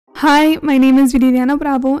Hi, my name is Viridiana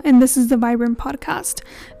Bravo, and this is the Vibrant Podcast,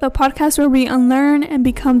 the podcast where we unlearn and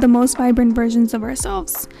become the most vibrant versions of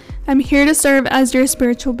ourselves. I'm here to serve as your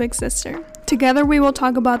spiritual big sister. Together, we will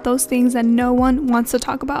talk about those things that no one wants to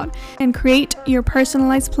talk about and create your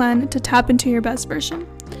personalized plan to tap into your best version.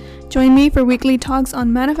 Join me for weekly talks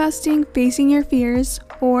on manifesting, facing your fears,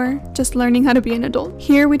 or just learning how to be an adult.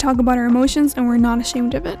 Here, we talk about our emotions and we're not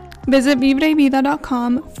ashamed of it. Visit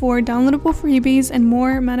vibrevida.com for downloadable freebies and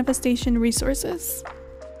more manifestation resources.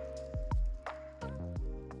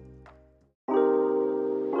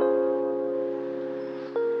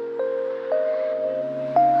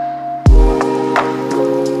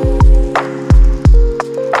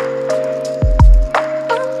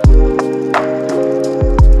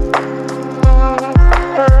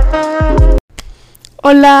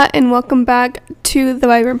 Hola and welcome back to the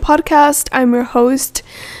Vibrant Podcast. I'm your host,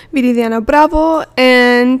 Viridiana Bravo,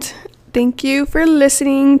 and thank you for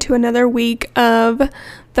listening to another week of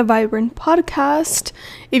the Vibrant Podcast.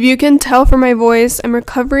 If you can tell from my voice, I'm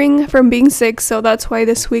recovering from being sick, so that's why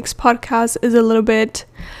this week's podcast is a little bit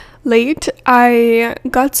late. I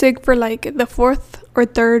got sick for like the fourth or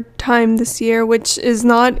third time this year, which is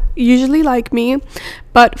not usually like me,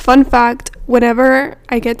 but fun fact, whenever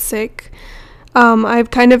I get sick,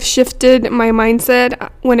 I've kind of shifted my mindset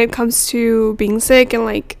when it comes to being sick and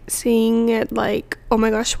like seeing it like, oh my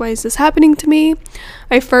gosh, why is this happening to me?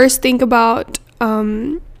 I first think about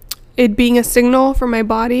it being a signal from my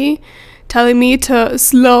body telling me to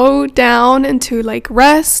slow down and to like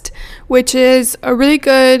rest, which is a really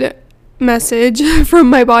good message from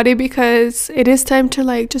my body because it is time to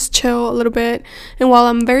like just chill a little bit. And while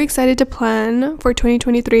I'm very excited to plan for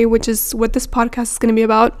 2023, which is what this podcast is going to be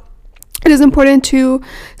about, it is important to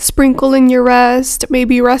sprinkle in your rest,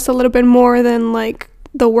 maybe rest a little bit more than like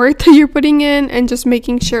the work that you're putting in, and just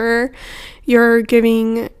making sure you're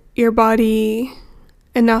giving your body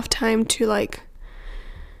enough time to like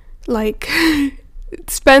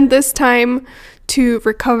spend this time to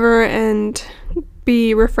recover and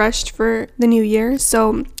be refreshed for the new year.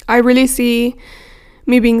 So I really see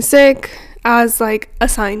me being sick as like a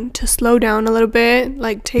sign to slow down a little bit,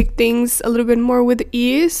 like take things a little bit more with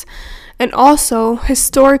ease. And also,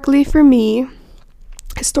 historically for me,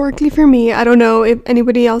 I don't know if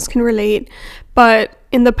anybody else can relate, but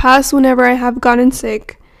in the past, whenever I have gotten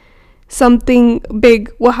sick, something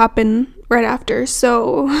big will happen right after.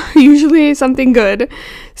 So usually something good.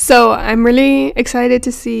 So I'm really excited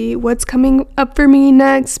to see what's coming up for me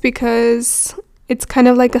next, because it's kind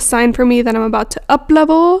of like a sign for me that I'm about to up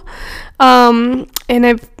level. And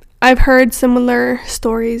I've heard similar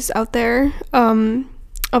stories out there,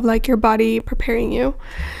 of like your body preparing you.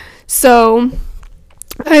 So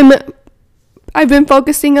I've been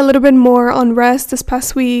focusing a little bit more on rest this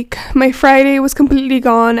past week. My Friday was completely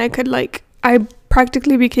gone. I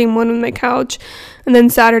practically became one with my couch. And then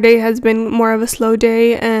Saturday has been more of a slow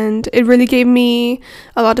day, and it really gave me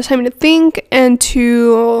a lot of time to think and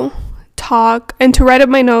to talk and to write up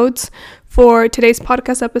my notes for today's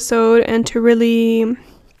podcast episode, and to really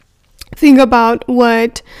think about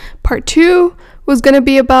what part 2 was going to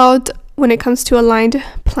be about when it comes to aligned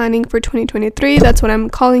planning for 2023. That's what I'm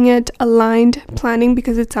calling it, aligned planning,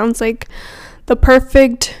 because it sounds like the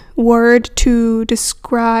perfect word to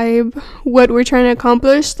describe what we're trying to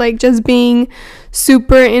accomplish, like just being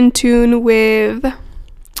super in tune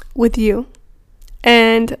with you.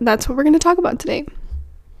 And that's what we're going to talk about today.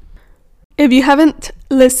 If you haven't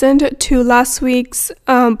listened to last week's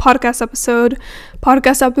podcast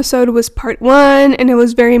episode was part 1, and it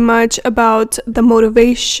was very much about the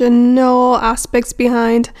motivational aspects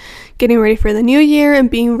behind getting ready for the new year and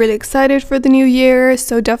being really excited for the new year.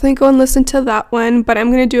 So definitely go and listen to that one. But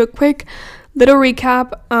I'm going to do a quick little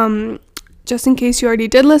recap, just in case you already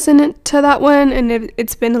did listen to that one and if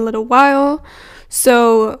it's been a little while.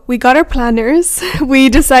 So we got our planners. We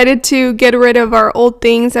decided to get rid of our old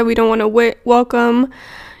things that we don't want to welcome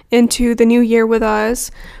into the new year with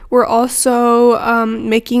us. We're also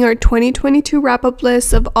making our 2022 wrap-up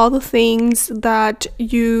list of all the things that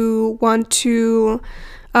you want to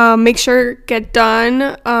make sure get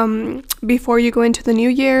done before you go into the new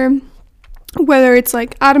year. Whether it's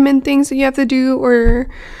like admin things that you have to do, or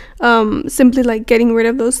simply like getting rid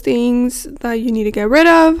of those things that you need to get rid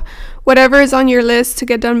of. Whatever is on your list to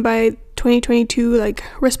get done by 2022, like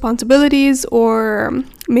responsibilities or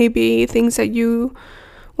maybe things that you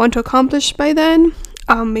want to accomplish by then,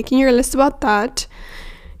 making your list about that.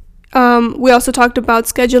 We also talked about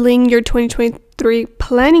scheduling your 2023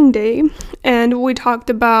 planning day, and we talked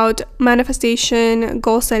about manifestation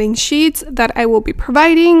goal setting sheets that I will be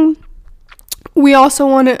providing. We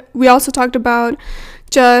also talked about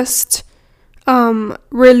just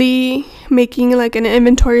really making like an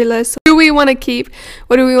inventory list. What do we want to keep?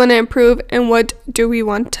 What do we want to improve? And what do we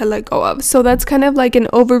want to let go of? So that's kind of like an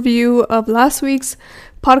overview of last week's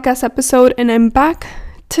podcast episode, and I'm back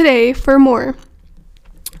today for more.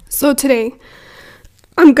 So today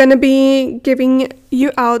I'm gonna be giving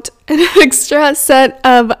you out an extra set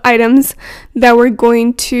of items that we're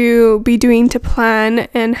going to be doing to plan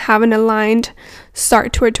and have an aligned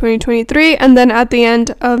start to our 2023. And then at the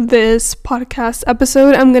end of this podcast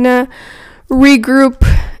episode, I'm gonna regroup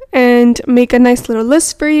and make a nice little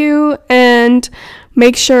list for you, and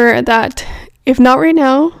make sure that if not right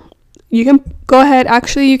now, you can go ahead.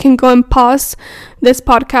 Actually, you can go and pause this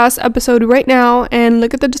podcast episode right now and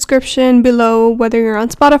look at the description below, whether you're on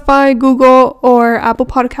Spotify, Google, or Apple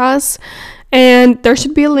Podcasts, and there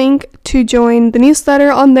should be a link to join the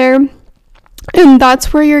newsletter on there. And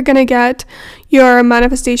that's where you're gonna get your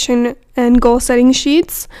manifestation and goal setting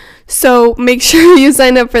sheets. So make sure you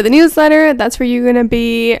sign up for the newsletter. That's where you're gonna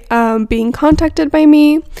be being contacted by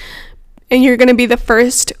me, and you're gonna be the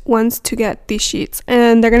first ones to get these sheets,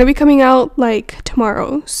 and they're gonna be coming out like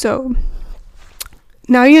tomorrow. So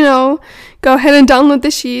now you know. Go ahead and download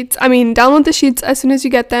the sheets. Download the sheets as soon as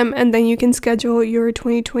you get them, and then you can schedule your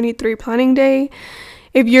 2023 planning day.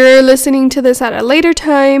 If you're listening to this at a later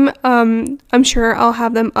time, I'm sure I'll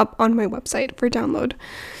have them up on my website for download.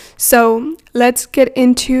 So let's get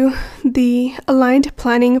into the aligned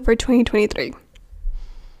planning for 2023.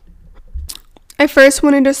 I first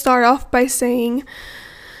wanted to start off by saying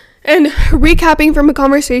and recapping from a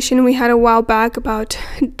conversation we had a while back about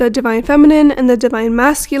the divine feminine and the divine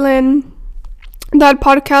masculine. That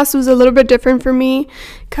podcast was a little bit different for me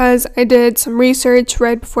because I did some research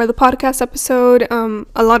right before the podcast episode,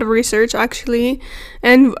 a lot of research actually,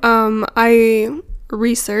 and I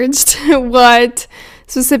researched what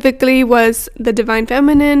specifically was the divine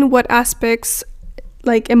feminine, what aspects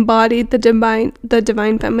like embodied the divine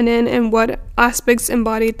feminine, and what aspects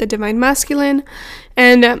embodied the divine masculine.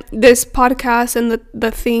 And this podcast and the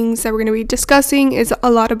things that we're going to be discussing is a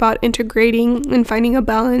lot about integrating and finding a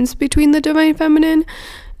balance between the divine feminine.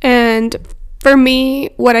 And for me,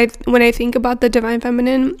 when I think about the divine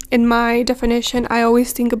feminine, in my definition, I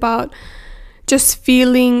always think about just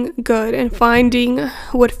feeling good and finding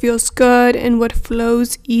what feels good and what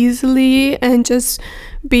flows easily, and just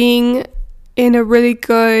being in a really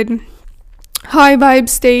good high vibe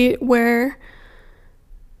state where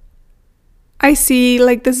I see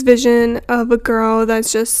like this vision of a girl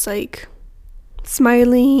that's just like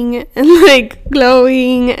smiling and like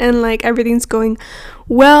glowing, and like everything's going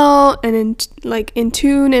well and in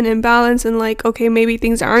tune and in balance, and like, okay, maybe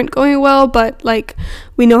things aren't going well, but like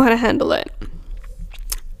we know how to handle it.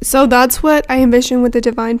 So that's what I envision with the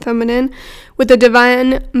divine feminine. With the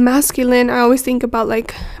divine masculine, I always think about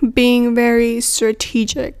like being very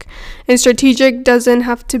strategic. And strategic doesn't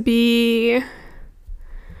have to be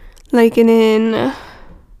like in a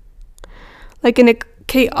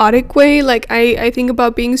chaotic way. Like I think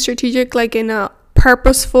about being strategic like in a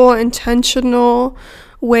purposeful, intentional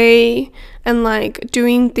way, and like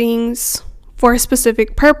doing things for a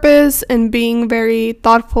specific purpose and being very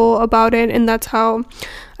thoughtful about it. And that's how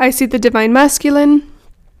I see the divine masculine.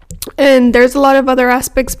 And there's a lot of other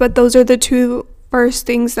aspects, but those are the two first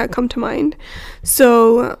things that come to mind.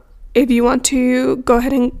 So if you want to go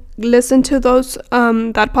ahead and listen to those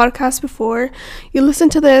that podcast before you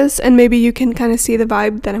listen to this, and maybe you can kind of see the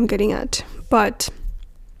vibe that I'm getting at. But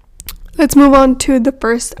let's move on to the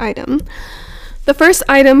first item. The first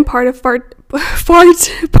item, part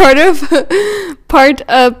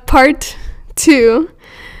two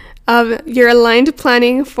of your aligned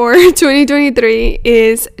planning for 2023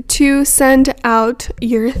 is to send out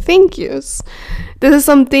your thank yous. This is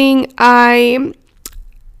something I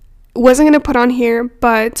wasn't going to put on here,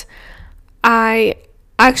 but I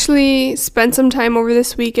actually spent some time over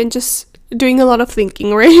this weekend just doing a lot of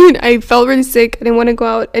thinking, right? I felt really sick. I didn't want to go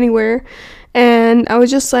out anywhere. And I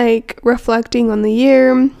was just like reflecting on the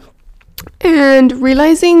year and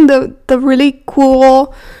realizing the really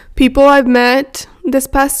cool people I've met this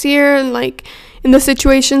past year, and like in the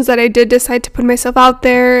situations that I did decide to put myself out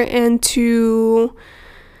there and to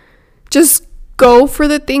just go for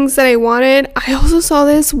the things that I wanted. I also saw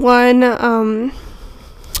this one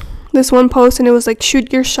post, and it was like,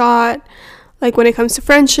 shoot your shot, like when it comes to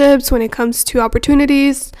friendships, when it comes to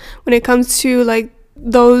opportunities, when it comes to like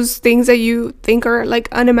those things that you think are like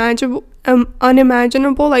unimaginable,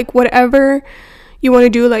 like whatever you want to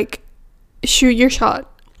do, like shoot your shot.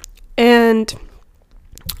 And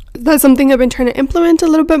that's something I've been trying to implement a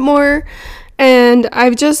little bit more. And I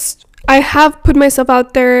have put myself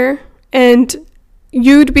out there, and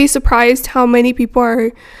you'd be surprised how many people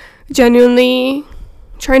are genuinely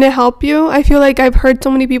trying to help you. I feel like I've heard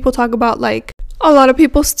so many people talk about, like, a lot of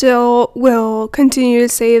people still will continue to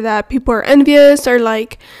say that people are envious, or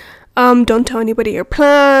like, don't tell anybody your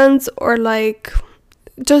plans, or like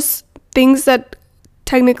just things that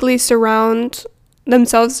technically surround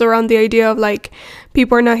themselves around the idea of like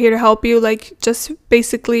people are not here to help you, like just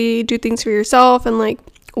basically do things for yourself and like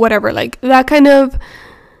whatever, like that kind of,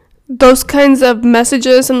 those kinds of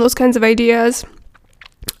messages and those kinds of ideas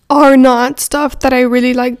are not stuff that I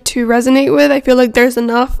really like to resonate with. I feel like there's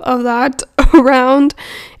enough of that around,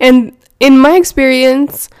 and in my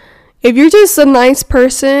experience, if you're just a nice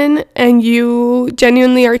person and you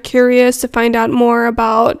genuinely are curious to find out more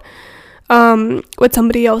about what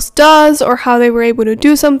somebody else does or how they were able to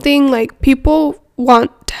do something, like people want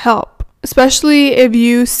to help, especially if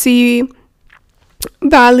you see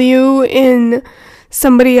value in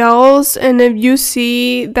somebody else, and if you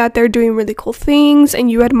see that they're doing really cool things and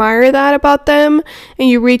you admire that about them, and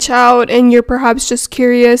you reach out and you're perhaps just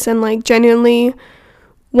curious and like genuinely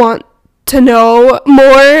want to know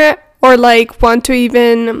more, or like want to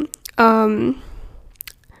even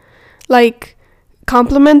like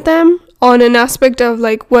compliment them on an aspect of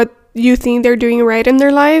like what you think they're doing right in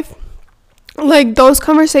their life, like those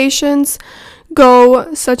conversations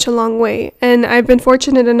go such a long way. And I've been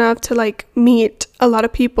fortunate enough to like meet a lot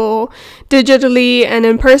of people digitally and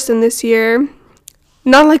in person this year.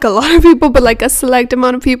 Not like a lot of people, but like a select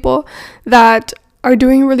amount of people that are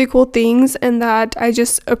doing really cool things, and that I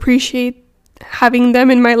just appreciate having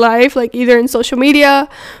them in my life, like either in social media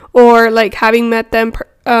or like having met them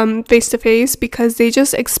face to face, because they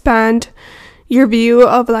just expand your view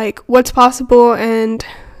of like what's possible, and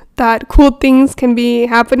that cool things can be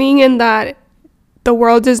happening, and that the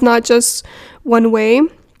world is not just one way.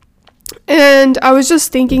 And I was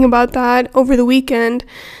just thinking about that over the weekend,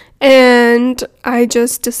 and I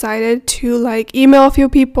just decided to like email a few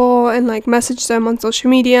people and like message them on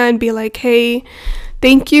social media and be like, hey,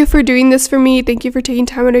 thank you for doing this for me. Thank you for taking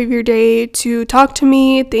time out of your day to talk to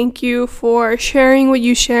me. Thank you for sharing what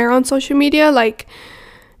you share on social media. Like,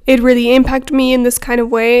 it really impacted me in this kind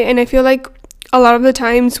of way. And I feel like a lot of the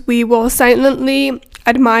times we will silently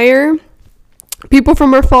admire people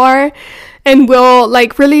from afar, and will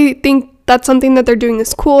like really think that something that they're doing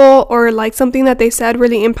is cool, or like something that they said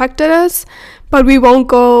really impacted us, but we won't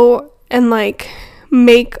go and like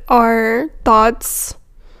make our thoughts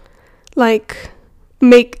like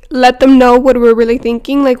let them know what we're really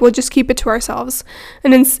thinking. Like, we'll just keep it to ourselves,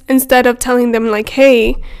 and instead of telling them like,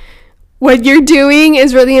 hey, what you're doing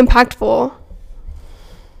is really impactful,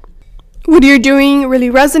 what you're doing really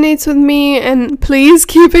resonates with me, and please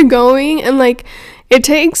keep it going. And like, it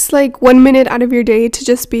takes like 1 minute out of your day to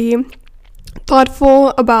just be thoughtful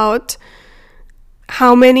about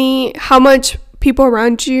how much people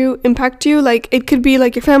around you impact you. Like, it could be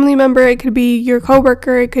like your family member, it could be your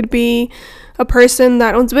coworker, it could be a person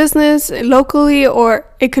that owns business locally, or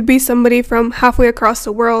it could be somebody from halfway across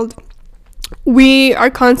the world. We are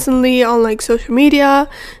constantly on like social media,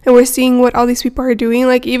 and we're seeing what all these people are doing,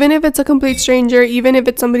 like even if it's a complete stranger, even if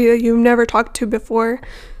it's somebody that you've never talked to before.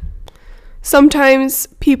 Sometimes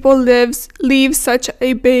people leave such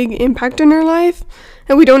a big impact in our life,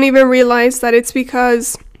 and we don't even realize that it's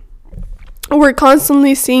because we're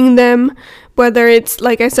constantly seeing them, whether it's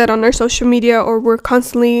like I said on our social media, or we're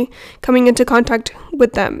constantly coming into contact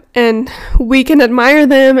with them, and we can admire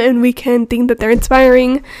them and we can think that they're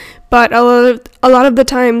inspiring, but a lot of the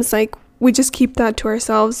times like we just keep that to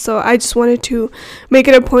ourselves. So I just wanted to make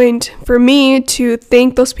it a point for me to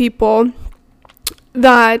thank those people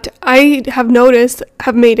that I have noticed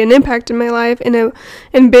have made an impact in my life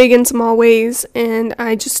in big and small ways. And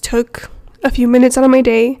I just took a few minutes out of my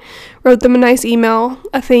day, wrote them a nice email,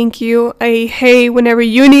 a thank you, a hey, whenever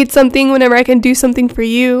you need something, whenever I can do something for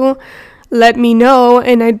you, let me know,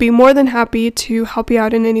 and I'd be more than happy to help you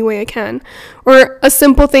out in any way I can. Or a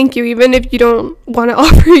simple thank you, even if you don't want to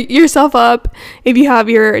offer yourself up, if you have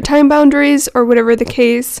your time boundaries or whatever the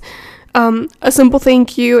case, a simple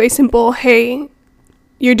thank you, a simple hey,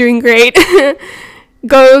 you're doing great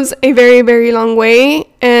goes a very, very long way.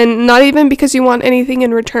 And not even because you want anything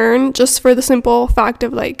in return, just for the simple fact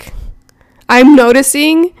of like, I'm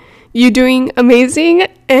noticing you doing amazing,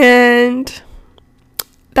 and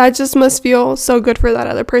that just must feel so good for that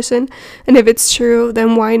other person. And if it's true,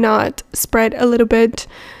 then why not spread a little bit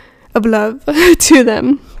of love to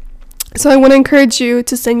them? So I want to encourage you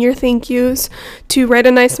to send your thank yous, to write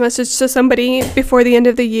a nice message to somebody before the end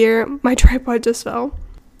of the year. My tripod just fell.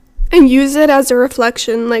 And use it as a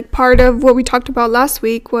reflection. Like, part of what we talked about last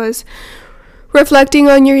week was reflecting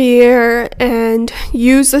on your year, and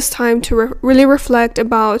use this time to really reflect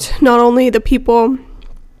about not only the people,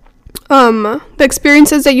 the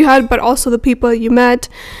experiences that you had, but also the people that you met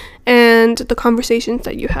and the conversations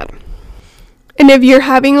that you had. And if you're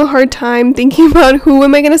having a hard time thinking about who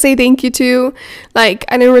am I going to say thank you to, like,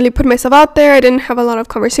 I didn't really put myself out there, I didn't have a lot of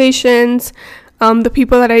conversations, the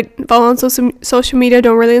people that I follow on social media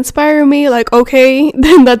don't really inspire me, like, okay,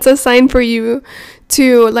 then that's a sign for you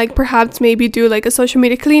to, like, perhaps maybe do, like, a social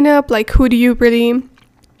media cleanup. Like, who do you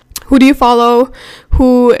follow,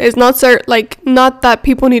 who is not not that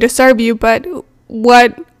people need to serve you, but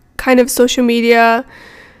what kind of social media,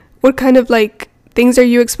 what kind of, like, things are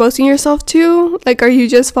you exposing yourself to? Like, are you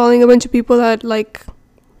just following a bunch of people that, like,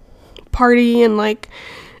 party and, like,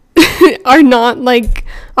 are not, like,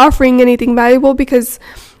 offering anything valuable? Because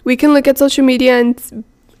we can look at social media and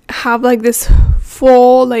have, like, this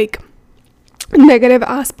full, like, negative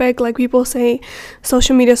aspect. Like, people say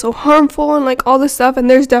social media is so harmful and, like, all this stuff, and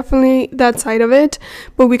there's definitely that side of it,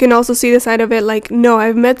 but we can also see the side of it, like, no,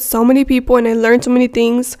 I've met so many people and I learned so many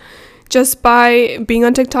things just by being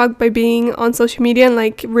on TikTok, by being on social media, and,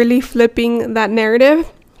 like, really flipping that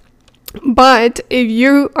narrative. But if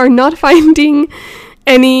you are not finding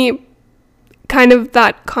any kind of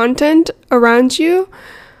that content around you,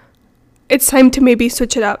 it's time to maybe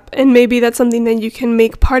switch it up. And maybe that's something that you can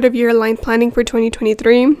make part of your aligned planning for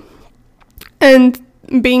 2023, and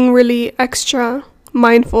being really extra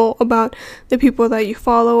mindful about the people that you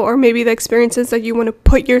follow, or maybe the experiences that you want to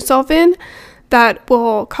put yourself in, that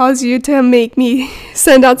will cause you to make me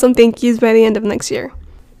send out some thank yous by the end of next year.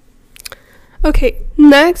 Okay,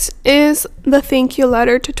 next is the thank you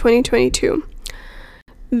letter to 2022.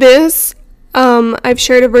 This, I've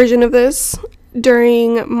shared a version of this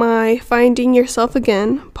during my Finding Yourself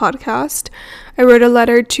Again podcast. I wrote a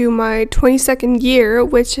letter to my 22nd year,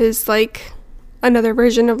 which is, like, another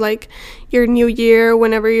version of, like, your new year.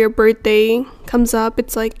 Whenever your birthday comes up,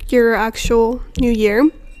 it's like your actual new year.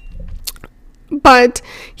 But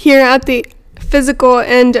here at the physical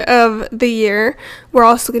end of the year, we're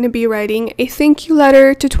also going to be writing a thank you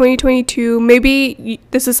letter to 2022. Maybe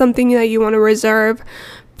this is something that you want to reserve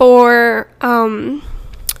for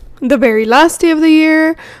the very last day of the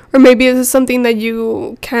year, or maybe this is something that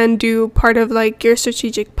you can do part of, like, your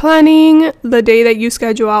strategic planning, the day that you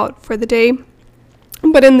schedule out for the day.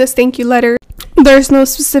 But in this thank you letter, there's no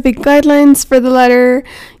specific guidelines for the letter.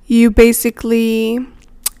 You basically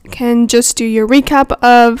can just do your recap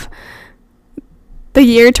of the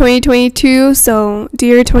year 2022. So the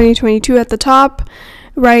year 2022 at the top,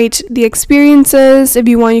 write the experiences. If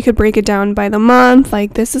you want, you could break it down by the month,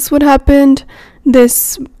 like, this is what happened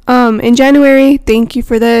this in January, thank you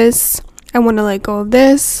for this, I want to let go of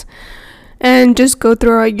this, and just go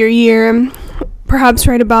throughout your year. Perhaps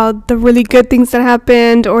write about the really good things that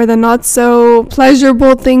happened, or the not so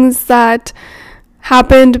pleasurable things that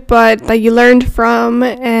happened but that you learned from,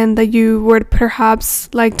 and that you would perhaps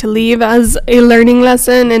like to leave as a learning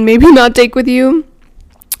lesson and maybe not take with you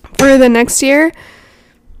for the next year.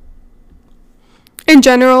 In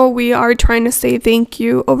general, we are trying to say thank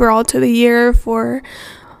you overall to the year for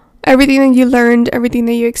everything that you learned, everything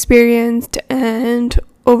that you experienced, and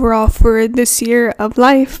overall for this year of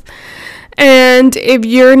life. And if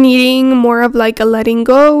you're needing more of, like, a letting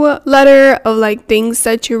go letter of, like, things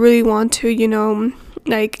that you really want to, you know,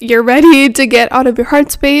 like, you're ready to get out of your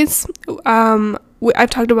heart space, I've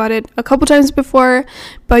talked about it a couple times before,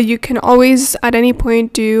 but you can always at any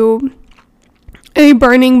point do a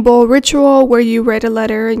burning bowl ritual where you write a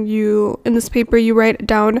letter, and in this paper you write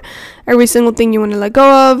down every single thing you want to let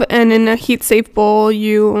go of, and in a heat safe bowl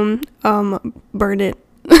you burn it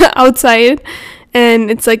outside,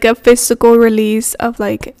 and it's like a physical release of,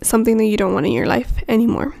 like, something that you don't want in your life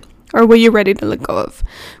anymore, or what you're ready to let go of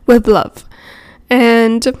with love.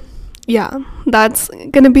 And yeah, that's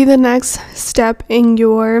gonna be the next step in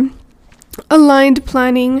your aligned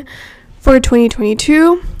planning for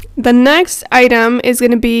 2022. The next item is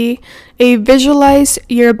going to be a visualize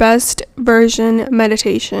your best version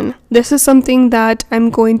meditation. This is something that I'm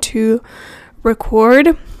going to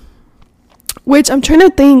record, which I'm trying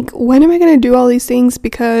to think, when am I going to do all these things,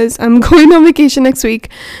 because I'm going on vacation next week,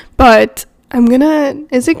 but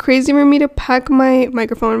is it crazy for me to pack my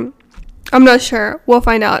microphone? I'm not sure. We'll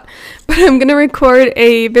find out. But I'm going to record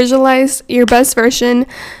a visualize your best version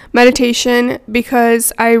meditation,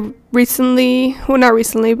 because not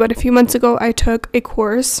recently, but a few months ago, I took a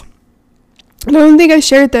course. I don't think I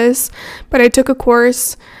shared this, but I took a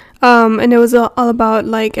course, and it was all about,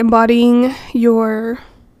 like, embodying your,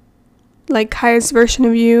 like, highest version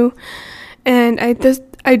of you. And I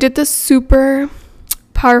did this super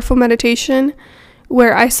powerful meditation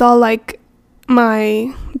where I saw like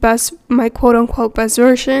my quote unquote best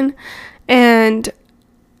version, and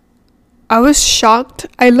I was shocked.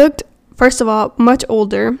 I looked, first of all, much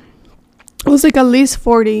older. I was like at least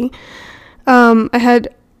 40. I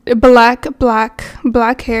had black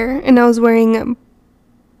hair, and I was wearing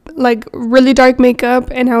like really dark makeup,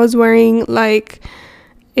 and I was wearing like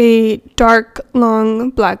a dark long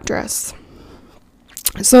black dress.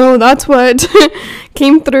 So that's what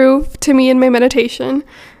came through to me in my meditation,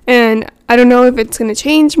 and I don't know if it's going to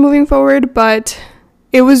change moving forward, but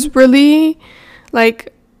it was really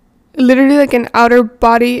like literally like an outer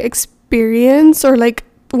body experience, or like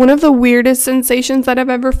one of the weirdest sensations that I've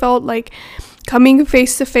ever felt, like coming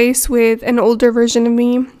face to face with an older version of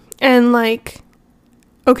me. And like,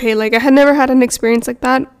 okay, like I had never had an experience like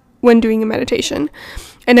that when doing a meditation.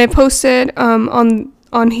 And I posted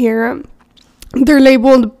on here, they're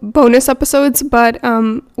labeled bonus episodes, but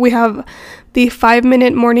we have the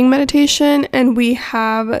 5-minute morning meditation, and we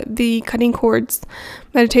have the cutting cords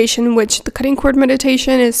meditation, which the cutting cord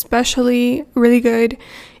meditation is especially really good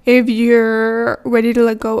if you're ready to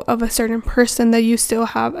let go of a certain person that you still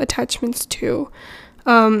have attachments to.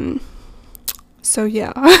 So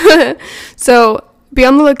yeah. So be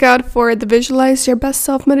on the lookout for the Visualize Your Best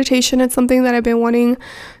Self meditation. It's something that I've been wanting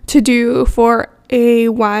to do for a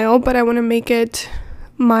while, but I want to make it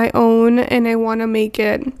my own, and I want to make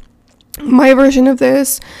it my version of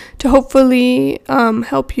this to hopefully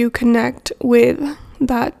help you connect with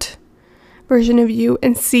that version of you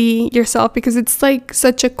and see yourself, because it's like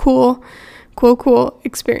such a cool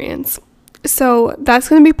experience. So that's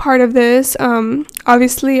going to be part of this.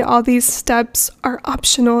 Obviously all these steps are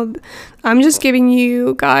optional. I'm just giving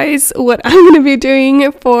you guys what I'm going to be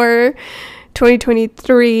doing for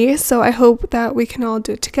 2023, so I hope that we can all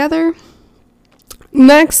do it together.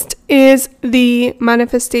 Next is the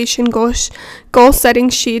manifestation goal setting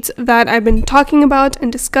sheets that I've been talking about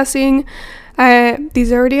and discussing.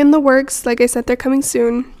 These are already in the works. Like I said, they're coming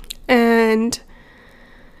soon, and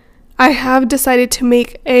I have decided to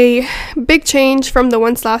make a big change from the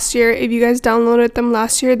ones last year. If you guys downloaded them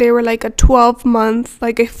last year, they were like a 12-month,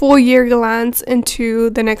 like a full year glance into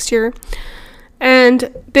the next year.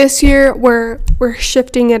 And this year, we're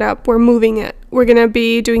shifting it up. We're moving it. We're going to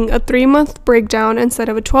be doing a 3-month breakdown instead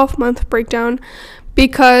of a 12-month breakdown,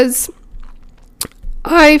 because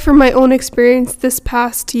I, from my own experience this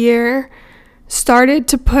past year, started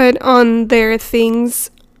to put on there things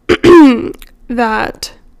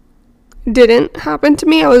that didn't happen to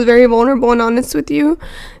me. I was very vulnerable and honest with you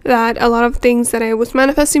that a lot of things that I was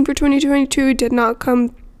manifesting for 2022 did not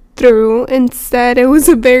come through. Instead, it was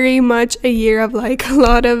very much a year of like a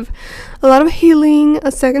lot of healing,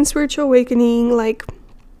 a second spiritual awakening, like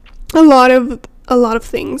a lot of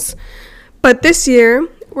things. But this year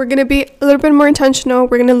we're going to be a little bit more intentional.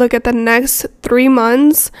 We're going to look at the next 3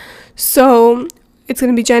 months. So it's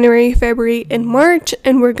going to be January, February, and March,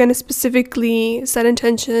 and we're going to specifically set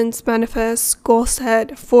intentions, manifest, goal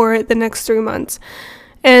set for the next 3 months.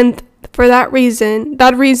 And for that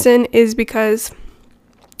reason is because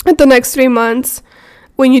at the next 3 months,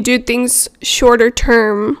 when you do things shorter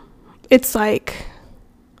term, it's like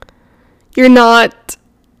you're not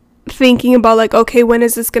thinking about like, okay, when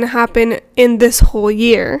is this going to happen in this whole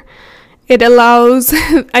year? It allows,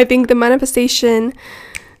 I think, the manifestation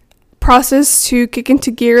process to kick into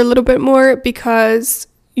gear a little bit more, because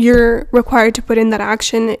you're required to put in that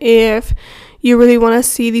action if you really want to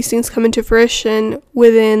see these things come into fruition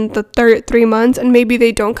within the 3 months. And maybe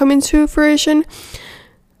they don't come into fruition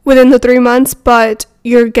within the 3 months, but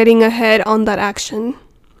you're getting ahead on that action.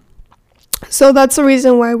 So that's the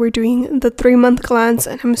reason why we're doing the 3-month glance,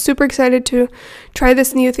 and I'm super excited to try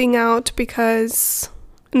this new thing out, because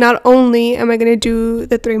not only am I going to do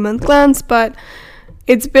the 3-month glance, but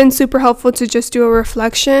it's been super helpful to just do a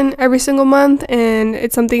reflection every single month. And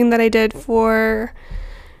it's something that I did for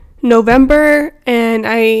November, and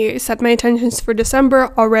I set my intentions for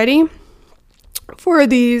December already for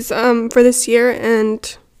these for this year,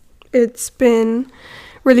 and it's been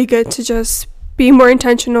really good to just be more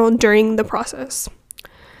intentional during the process.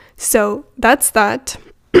 So that's that.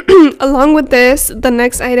 Along with this, the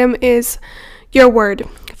next item is your word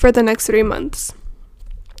for the next 3 months.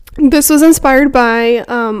 This was inspired by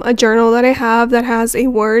a journal that I have that has a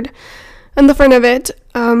word on the front of it.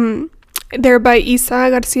 They're by Isa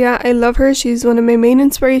Garcia. I love her. She's one of my main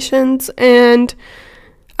inspirations, and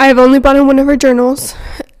I've only bought in one of her journals,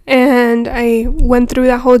 and I went through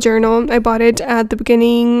that whole journal. I bought it at the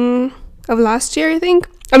beginning of last year, of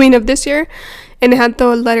this year, and it had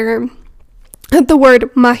the word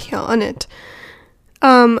magia on it,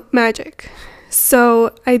 magic.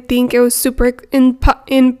 So I think it was super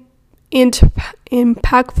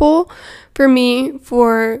impactful for me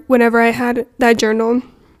for whenever I had that journal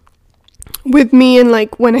with me, and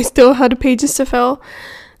like when I still had pages to fill,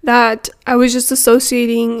 that I was just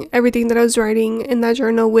associating everything that I was writing in that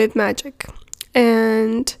journal with magic.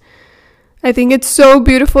 And I think it's so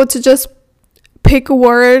beautiful to just pick a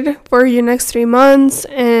word for your next 3 months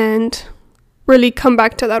and really come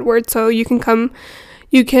back to that word. So you can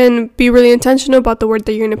be really intentional about the word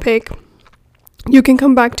that you're going to pick. You can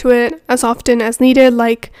come back to it as often as needed.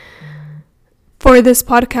 Like for this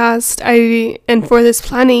podcast, and for this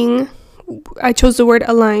planning, I chose the word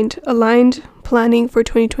aligned planning for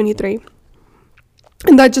 2023.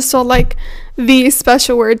 And that just felt like the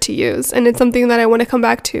special word to use. And it's something that I want to come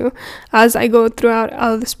back to as I go throughout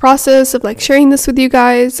this process of like sharing this with you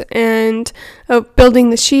guys, and of building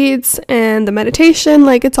the sheets and the meditation.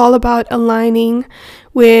 Like it's all about aligning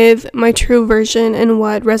with my true version and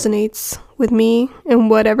what resonates with me and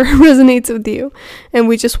whatever resonates with you. And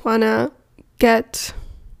we just want to get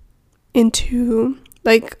into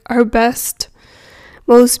like our best,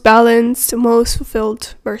 most balanced, most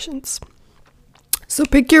fulfilled versions. So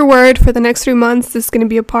pick your word for the next 3 months. This is going to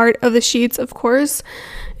be a part of the sheets, of course.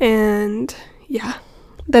 And yeah,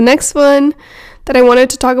 the next one that I wanted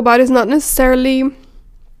to talk about is not necessarily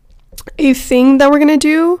a thing that we're going to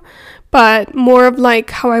do, but more of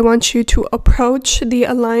like how I want you to approach the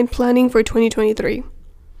aligned planning for 2023.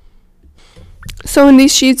 So in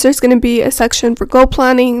these sheets, there's going to be a section for goal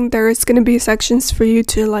planning. There's going to be sections for you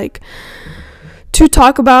to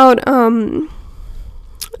talk about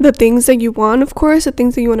the things that you want, of course, the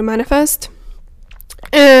things that you want to manifest.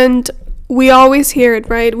 And we always hear it,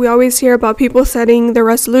 right? We always hear about people setting their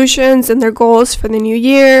resolutions and their goals for the new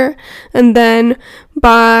year, and then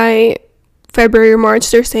by February or March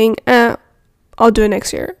they're saying, I'll do it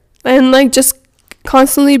next year, and like just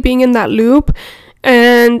constantly being in that loop.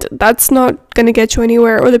 And that's not gonna get you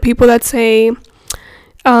anywhere. Or the people that say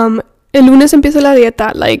el lunes empieza la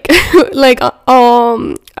dieta,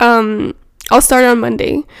 I'll start on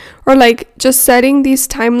Monday, or like just setting these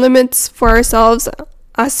time limits for ourselves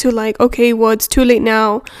as to like, okay, well, it's too late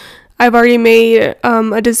now. I've already made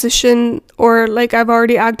a decision, or like I've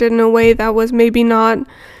already acted in a way that was maybe not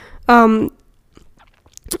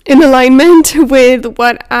in alignment with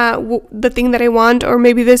what the thing that I want, or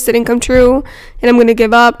maybe this didn't come true and I'm gonna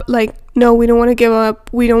give up. Like, no, we don't want to give up.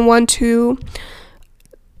 We don't want to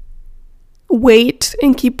wait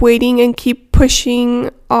and keep waiting and keep pushing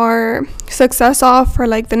our success off for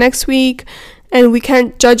like the next week. And we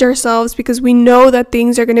can't judge ourselves because we know that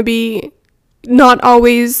things are going to be not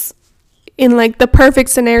always in like the perfect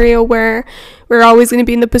scenario where we're always going to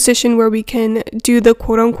be in the position where we can do the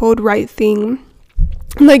quote unquote right thing.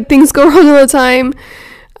 Like things go wrong all the time.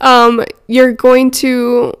 You're going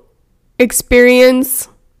to experience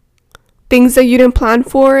things that you didn't plan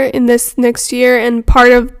for in this next year, and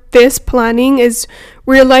part of this planning is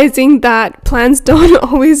realizing that plans don't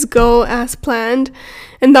always go as planned.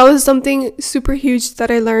 And that was something super huge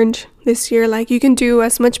that I learned this year. Like, you can do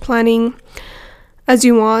as much planning as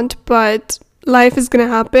you want, but life is gonna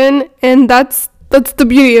happen, and that's the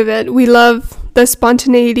beauty of it. We love the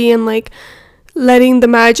spontaneity and like letting the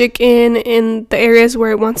magic in the areas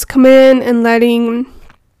where it wants to come in, and letting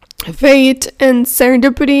fate and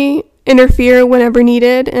serendipity interfere whenever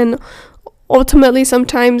needed. And ultimately,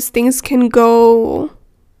 sometimes things can go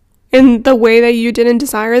in the way that you didn't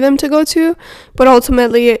desire them to go to, but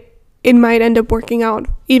ultimately it might end up working out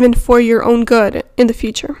even for your own good in the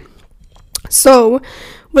future. So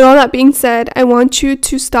with all that being said, I want you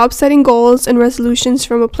to stop setting goals and resolutions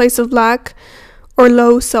from a place of lack or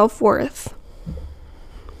low self-worth.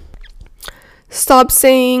 Stop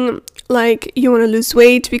saying like you want to lose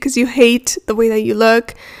weight because you hate the way that you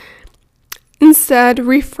look. Instead,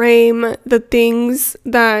 reframe the things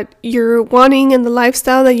that you're wanting and the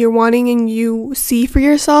lifestyle that you're wanting and you see for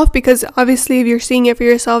yourself, because obviously if you're seeing it for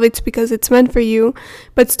yourself, it's because it's meant for you.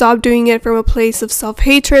 But stop doing it from a place of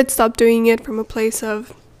self-hatred. Stop doing it from a place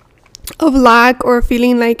of lack, or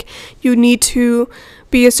feeling like you need to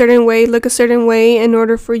be a certain way, look a certain way in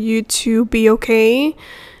order for you to be okay.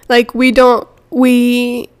 Like,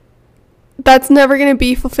 that's never going to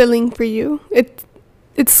be fulfilling for you.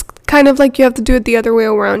 It's kind of like you have to do it the other way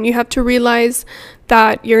around. You have to realize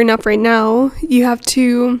that you're enough right now. You have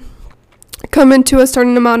to come into a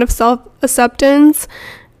certain amount of self-acceptance,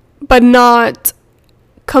 but not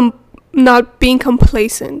being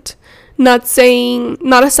complacent. Not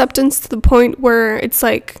acceptance to the point where it's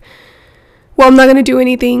like, well, I'm not going to do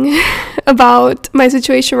anything about my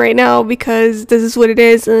situation right now because this is what it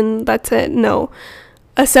is and that's it. No.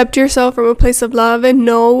 accept yourself from a place of love and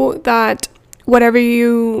know that whatever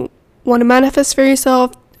you want to manifest for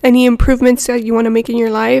yourself, any improvements that you want to make in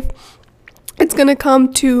your life, it's going to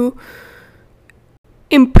come to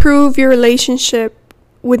improve your relationship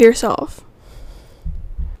with yourself.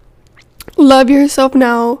 Love yourself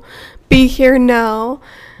now. Be here now.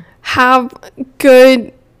 Have a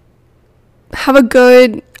good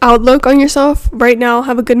outlook on yourself right now.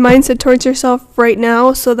 Have a good mindset towards yourself right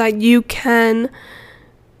now so that you can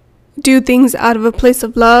do things out of a place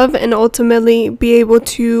of love and ultimately be able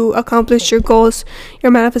to accomplish your goals,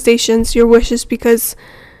 your manifestations, your wishes, because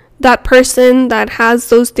that person that has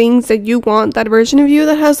those things that you want, that version of you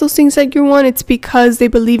that has those things that you want, it's because they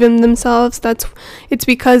believe in themselves. It's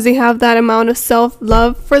because they have that amount of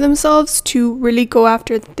self-love for themselves to really go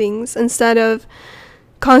after things instead of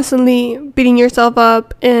constantly beating yourself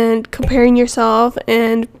up and comparing yourself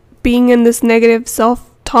and being in this negative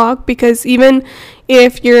self-talk. Because even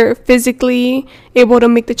if you're physically able to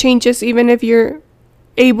make the changes, even if you're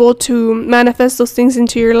able to manifest those things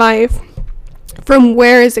into your life, from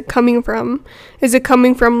where is it coming from? Is it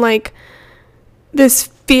coming from like this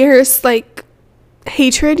fierce like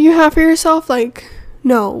hatred you have for yourself? Like,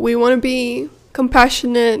 no, we want to be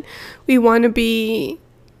compassionate. We want to be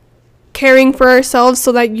caring for ourselves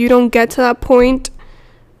so that you don't get to that point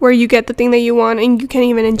where you get the thing that you want and you can't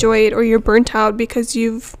even enjoy it, or you're burnt out because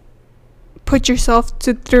you've put yourself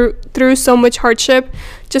through so much hardship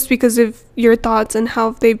just because of your thoughts and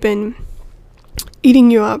how they've been eating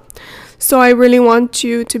you up. So I really want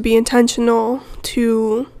you to be intentional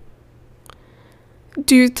to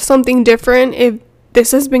do something different. If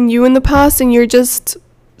this has been you in the past and you're just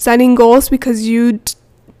setting goals because you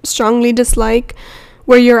strongly dislike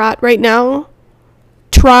where you're at right now,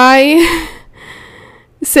 try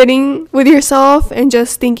sitting with yourself and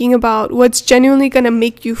just thinking about what's genuinely going to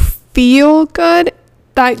make you feel good,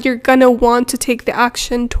 that you're going to want to take the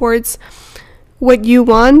action towards what you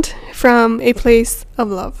want from a place of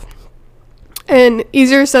love. And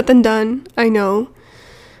easier said than done, I know.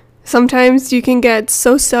 Sometimes you can get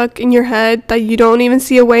so stuck in your head that you don't even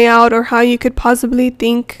see a way out or how you could possibly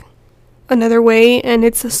think another way, and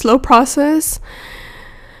it's a slow process.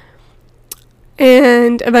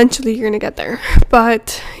 And eventually you're going to get there.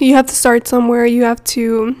 But you have to start somewhere. You have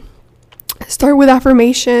to start with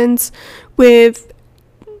affirmations, with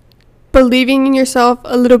believing in yourself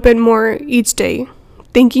a little bit more each day.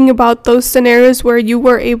 Thinking about those scenarios where you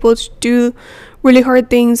were able to do really hard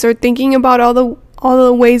things, or thinking about all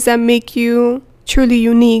the ways that make you truly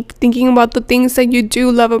unique. Thinking about the things that you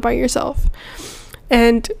do love about yourself.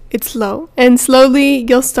 And it's slow. And slowly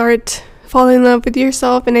you'll start falling in love with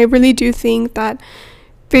yourself. And I really do think that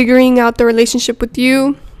figuring out the relationship with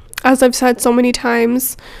you, as I've said so many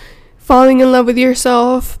times, falling in love with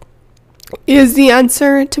yourself is the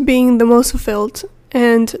answer to being the most fulfilled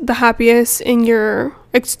and the happiest in your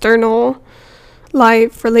external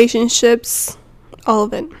life, relationships, all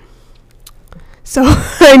of it. So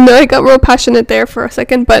I know I got real passionate there for a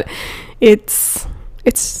second, but it's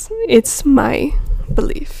my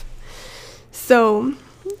belief. So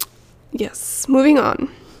yes, moving on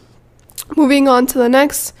to the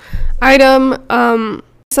next item.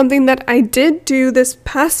 Something that I did do this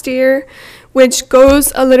past year, which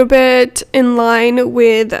goes a little bit in line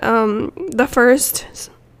with the first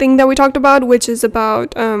thing that we talked about, which is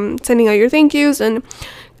about sending out your thank yous and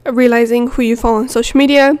realizing who you follow on social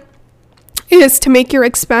media, is to make your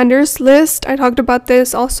expanders list. I talked about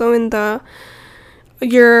this also in the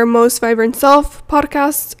Your Most Vibrant Self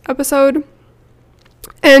podcast episode.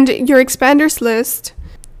 And your expanders list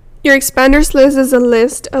is a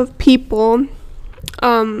list of people.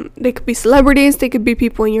 They could be celebrities, they could be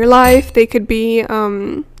people in your life, they could be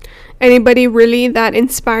anybody really that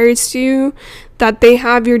inspires you, that they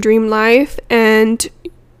have your dream life. And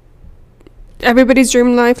everybody's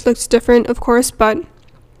dream life looks different, of course, but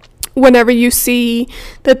whenever you see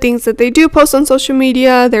the things that they do post on social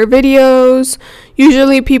media, their videos,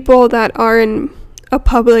 usually people that are in a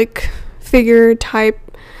public figure type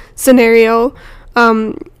scenario,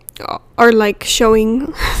 are like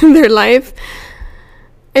showing their life,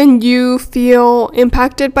 and you feel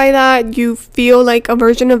impacted by that. You feel like a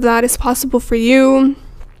version of that is possible for you.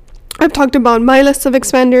 I've talked about my list of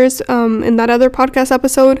expanders in that other podcast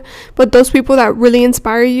episode, but those people that really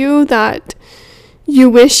inspire you, that you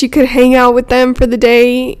wish you could hang out with them for the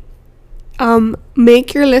day,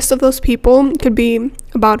 make your list of those people. It could be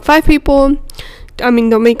about 5 people.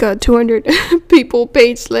 Don't make a 200 people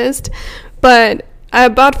page list, but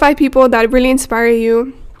about 5 people that really inspire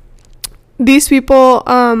you. These people,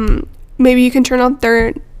 maybe you can turn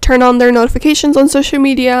turn on their notifications on social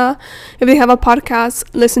media. If they have a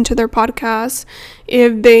podcast, listen to their podcast.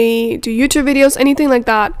 If they do YouTube videos, anything like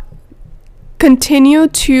that, continue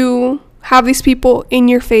to have these people in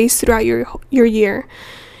your face throughout your year.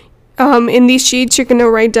 In these sheets, you're going to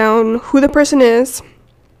write down who the person is,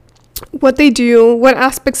 what they do, what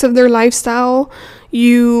aspects of their lifestyle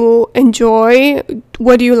you enjoy,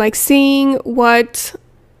 what do you like seeing, what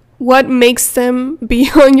makes them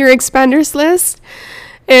be on your expanders list.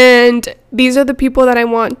 And these are the people that I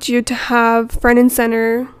want you to have front and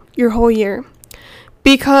center your whole year.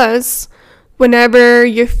 Because whenever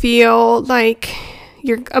you feel like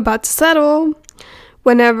you're about to settle,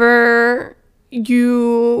 whenever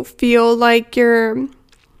you feel like you're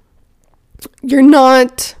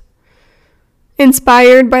not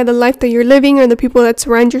inspired by the life that you're living or the people that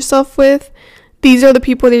surround yourself with, these are the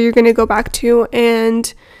people that you're going to go back to,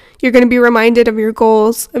 and you're going to be reminded of your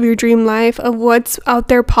goals, of your dream life, of what's out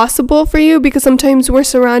there possible for you, because sometimes we're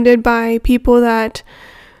surrounded by people that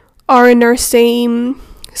are in our same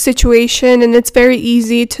situation, and it's very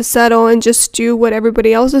easy to settle and just do what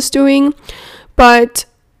everybody else is doing. But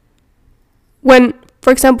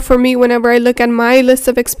for example, for me, whenever I look at my list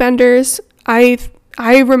of expanders, I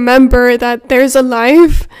remember that there's a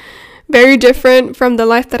life very different from the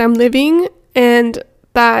life that I'm living, and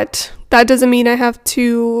that doesn't mean that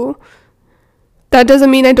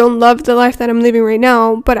doesn't mean I don't love the life that I'm living right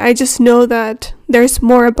now, but I just know that there's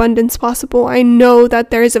more abundance possible. I know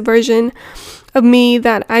that there is a version of me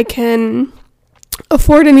that I can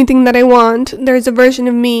afford anything that I want. There's a version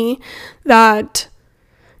of me that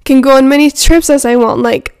can go on many trips as I want.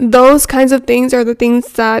 Like, those kinds of things are the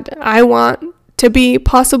things that I want to be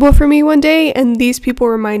possible for me one day, and these people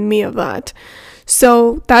remind me of that.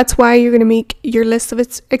 So that's why you're going to make your list of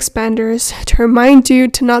expanders, to remind you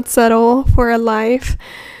to not settle for a life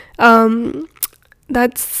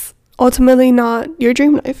that's ultimately not your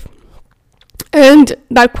dream life. And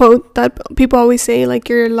that quote that people always say, like,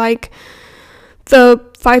 you're like the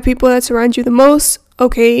 5 people that surround you the most.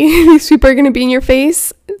 Okay, these people are going to be in your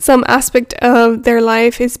face. Some aspect of their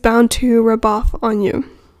life is bound to rub off on you.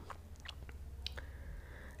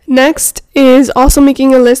 Next is also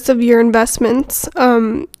making a list of your investments.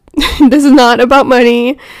 This is not about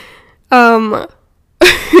money.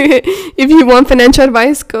 If you want financial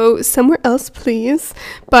advice, go somewhere else, please.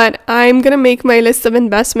 But I'm going to make my list of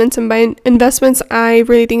investments. And by investments, I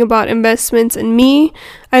really think about investments in me.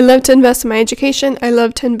 I love to invest in my education. I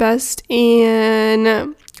love to invest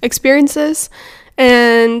in experiences.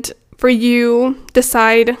 And for you,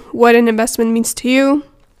 decide what an investment means to you.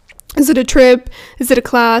 Is it a trip? Is it a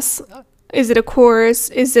class? Is it a course?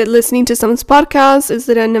 Is it listening to someone's podcast? Is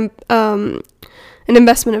it an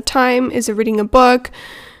investment of time? Is it reading a book?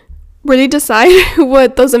 Really decide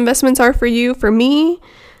what those investments are for you. For me,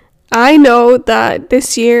 I know that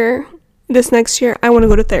this next year, I want to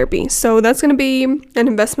go to therapy. So that's going to be an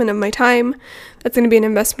investment of my time. That's going to be an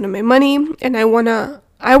investment of my money. And I want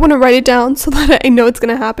to write it down so that I know it's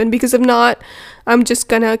going to happen, because if not, I'm just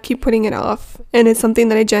going to keep putting it off. And it's something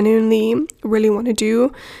that I genuinely really want to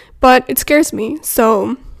do, but it scares me.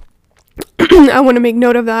 So I want to make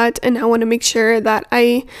note of that, and I want to make sure that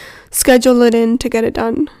I schedule it in to get it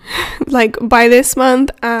done. Like, by this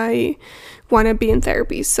month, I want to be in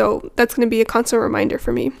therapy. So that's going to be a constant reminder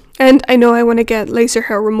for me. And I know I want to get laser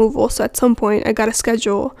hair removal. So at some point, I got to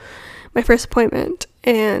schedule my first appointment,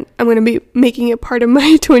 and I'm going to be making it part of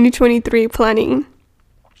my 2023 planning.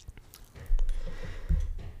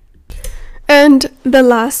 And the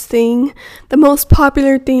last thing, the most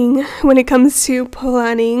popular thing when it comes to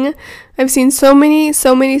planning, I've seen so many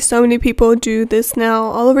people do this now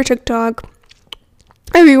all over TikTok,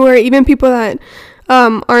 everywhere, even people that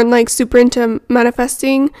aren't like super into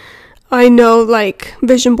manifesting. I know like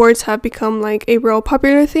vision boards have become like a real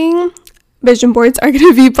popular thing. Vision boards are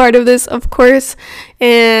going to be part of this, of course.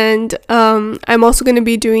 And I'm also going to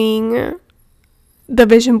be doing the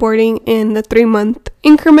vision boarding in the 3-month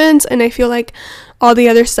increments, and I feel like all the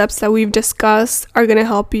other steps that we've discussed are going to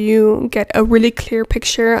help you get a really clear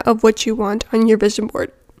picture of what you want on your vision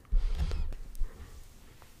board.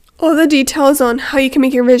 All the details on how you can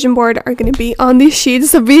make your vision board are going to be on these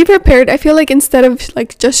sheets, so be prepared. I feel like instead of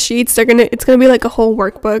like just sheets, it's going to be like a whole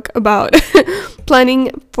workbook about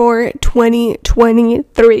planning for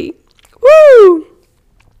 2023. Woo!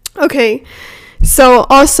 Okay. So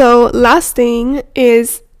also, last thing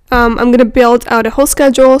is I'm going to build out a whole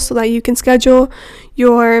schedule so that you can schedule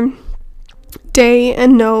your day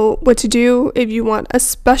and know what to do. If you want a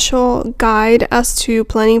special guide as to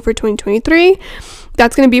planning for 2023,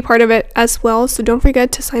 that's going to be part of it as well. So don't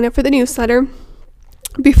forget to sign up for the newsletter.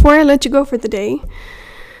 Before I let you go for the day,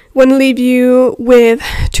 want to leave you with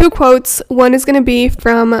 2 quotes. One is going to be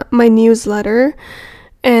from my newsletter,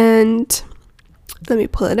 and let me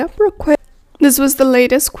pull it up real quick. This was the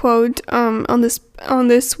latest quote on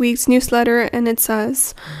this week's newsletter, and it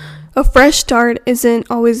says, "A fresh start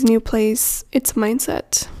isn't always a new place, it's a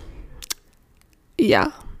mindset."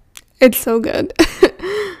 Yeah, it's so good.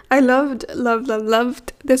 I loved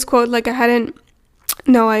this quote. Like, I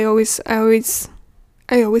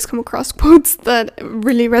always come across quotes that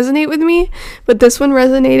really resonate with me, but this one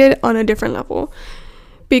resonated on a different level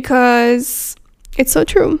because it's so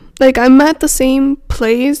true. Like, I'm at the same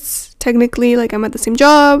place, technically, like I'm at the same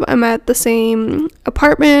job, I'm at the same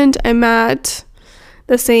apartment, I'm at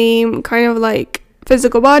the same kind of like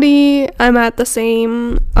physical body, I'm in the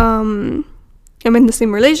same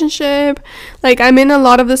relationship. Like, I'm in a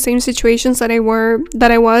lot of the same situations that I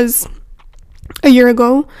was a year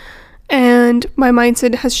ago, and my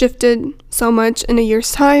mindset has shifted so much in a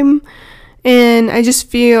year's time, and I just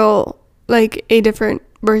feel like a different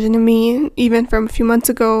version of me, even from a few months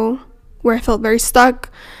ago, where I felt very stuck,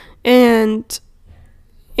 and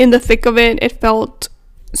in the thick of it, it felt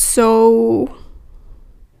so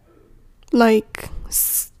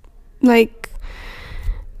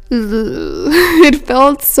it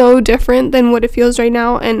felt so different than what it feels right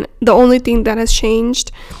now. And the only thing that has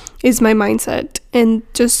changed is my mindset, and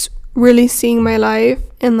just really seeing my life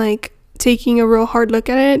and like taking a real hard look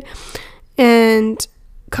at it and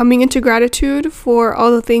coming into gratitude for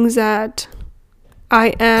all the things that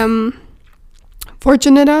I am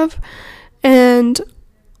fortunate of, and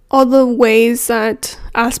all the ways that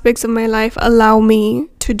aspects of my life allow me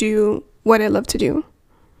to do what I love to do.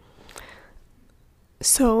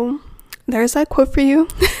 So there's that quote for you.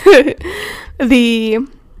 The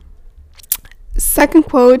second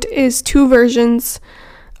quote is 2 versions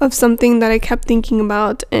of something that I kept thinking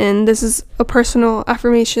about, and this is a personal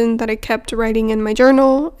affirmation that I kept writing in my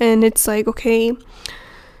journal. And it's like, okay,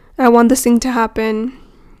 I want this thing to happen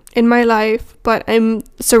in my life, but I'm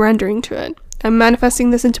surrendering to it. I'm manifesting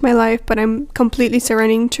this into my life, but I'm completely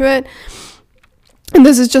surrendering to it. And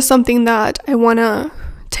this is just something that I want to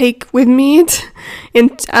take with me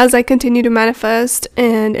and as I continue to manifest.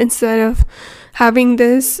 And instead of having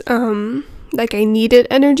this like I need it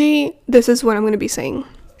energy, this is what I'm going to be saying.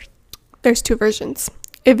 There's 2 versions.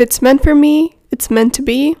 If it's meant for me, it's meant to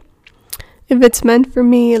be. If it's meant for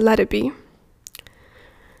me, let it be.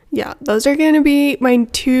 Yeah, those are going to be my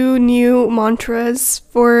 2 new mantras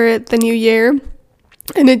for the new year.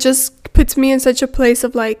 And it just puts me in such a place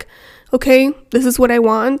of like, okay, this is what I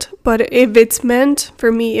want, but if it's meant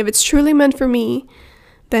for me, if it's truly meant for me,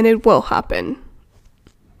 then it will happen.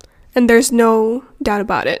 And there's no doubt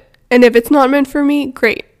about it. And if it's not meant for me,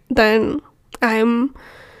 great. Then I'm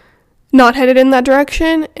not headed in that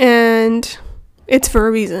direction, and it's for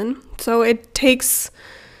a reason. So it puts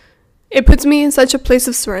me in such a place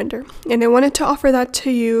of surrender. And I wanted to offer that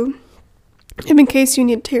to you in case you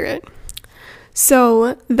need to hear it.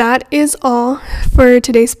 So that is all for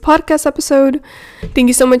today's podcast episode. Thank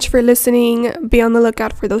you so much for listening. Be on the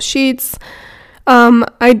lookout for those sheets.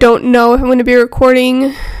 I don't know if I'm going to be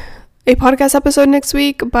recording a podcast episode next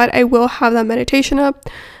week, but I will have that meditation up.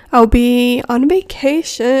 I'll be on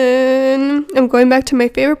vacation. I'm going back to my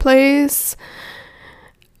favorite place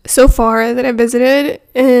so far that I visited,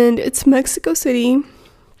 and it's Mexico City.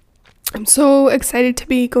 I'm so excited to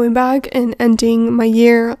be going back and ending my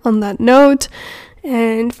year on that note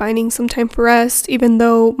and finding some time for rest, even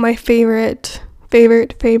though my favorite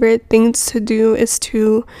things to do is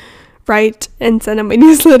to write and send out my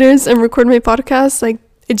newsletters and record my podcasts. Like,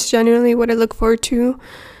 it's genuinely what I look forward to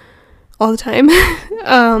all the time.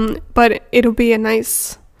 But it'll be a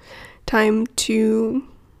nice time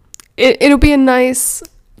it'll be a nice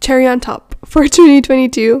cherry on top for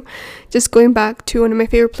 2022, just going back to one of my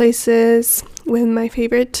favorite places with my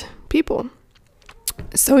favorite people.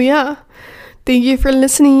 So yeah, thank you for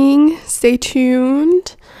listening. Stay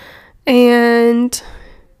tuned and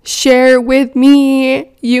share with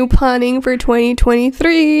me you planning for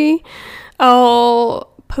 2023. I'll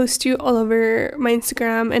post you all over my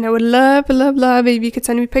Instagram, and I would love if you could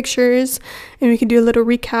send me pictures and we could do a little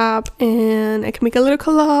recap and I can make a little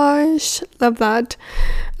collage. Love that.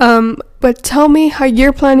 But tell me how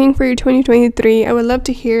you're planning for your 2023. I would love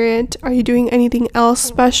to hear it. Are you doing anything else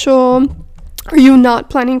special? Are you not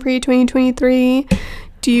planning for your 2023?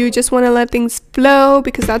 Do you just want to let things flow?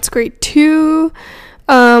 Because that's great too.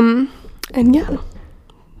 And yeah,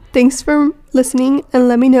 thanks for listening, and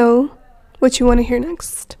let me know what you want to hear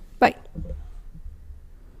next.